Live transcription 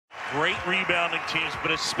great rebounding teams,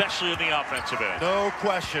 but especially in the offensive end. No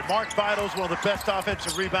question. Mark Vidal's one of the best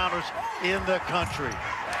offensive rebounders in the country.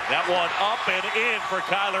 That one up and in for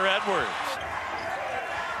Kyler Edwards.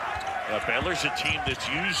 Baylor's a team that's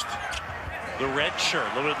used the red shirt,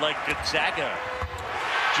 a little bit like Gonzaga.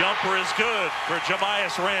 Jumper is good for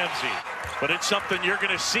Jahmi'us Ramsey, but it's something you're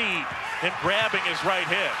going to see him grabbing his right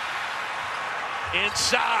hip.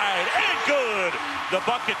 Inside, and good. The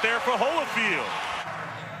bucket there for Holyfield.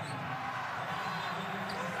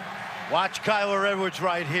 Watch Kyler Edwards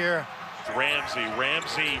right here. Ramsey,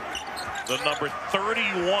 the number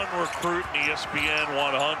 31 recruit in ESPN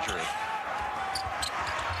 100.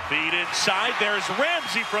 Feed inside, there's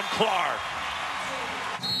Ramsey from Clark.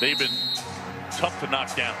 They've been tough to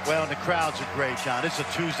knock down. Well, and the crowds are great, John. It's a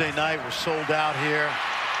Tuesday night. We're sold out here.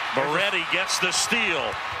 Moretti gets the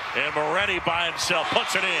steal, and Moretti by himself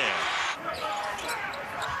puts it in.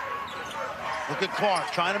 Look at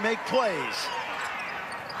Clark trying to make plays.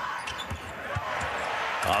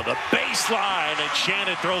 The baseline, and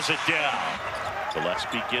Shannon throws it down.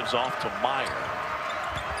 Gillespie gives off to Meyer.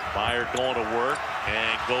 Meyer going to work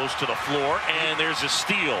and goes to the floor, and there's a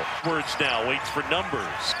steal. Edwards now waits for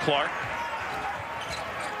numbers. Clark.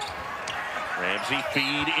 Ramsey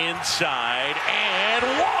feed inside, and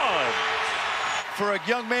one! For a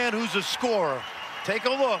young man who's a scorer, take a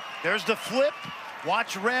look. There's the flip.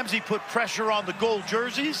 Watch Ramsey put pressure on the gold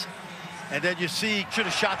jerseys. And then you see he should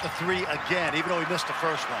have shot the three again, even though he missed the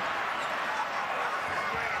first one.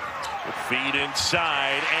 Good feed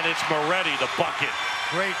inside, and it's Moretti, the bucket.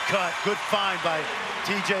 Great cut. Good find by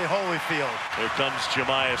TJ Holyfield. Here comes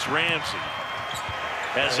Jahmi'us Ramsey.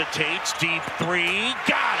 Hesitates, deep three,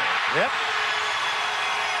 got it. Yep.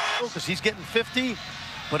 Because he's getting 50,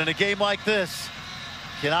 but in a game like this,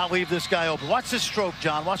 cannot leave this guy open. Watch this stroke,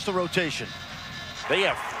 John. Watch the rotation. They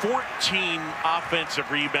have 14 offensive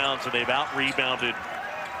rebounds, and they've out-rebounded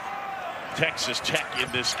Texas Tech in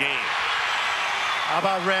this game. How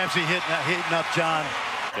about Ramsey hitting up, John?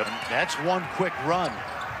 Yep. That's one quick run.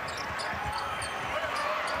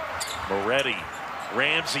 Moretti,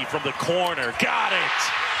 Ramsey from the corner, got it!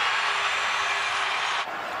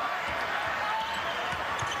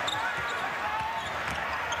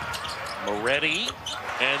 Moretti,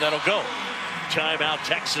 and that'll go. Timeout,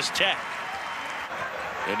 Texas Tech.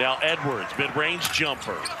 And now Edwards, mid-range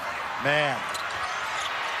jumper. Man.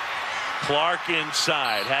 Clark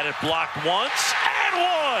inside, had it blocked once, and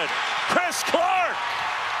one! Chris Clark!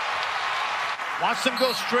 Watch them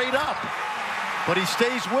go straight up, but he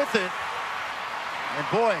stays with it. And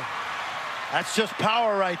boy, that's just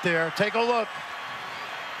power right there. Take a look.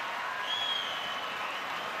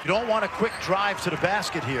 You don't want a quick drive to the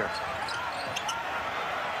basket here.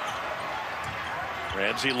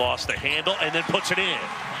 Ramsey lost the handle and then puts it in.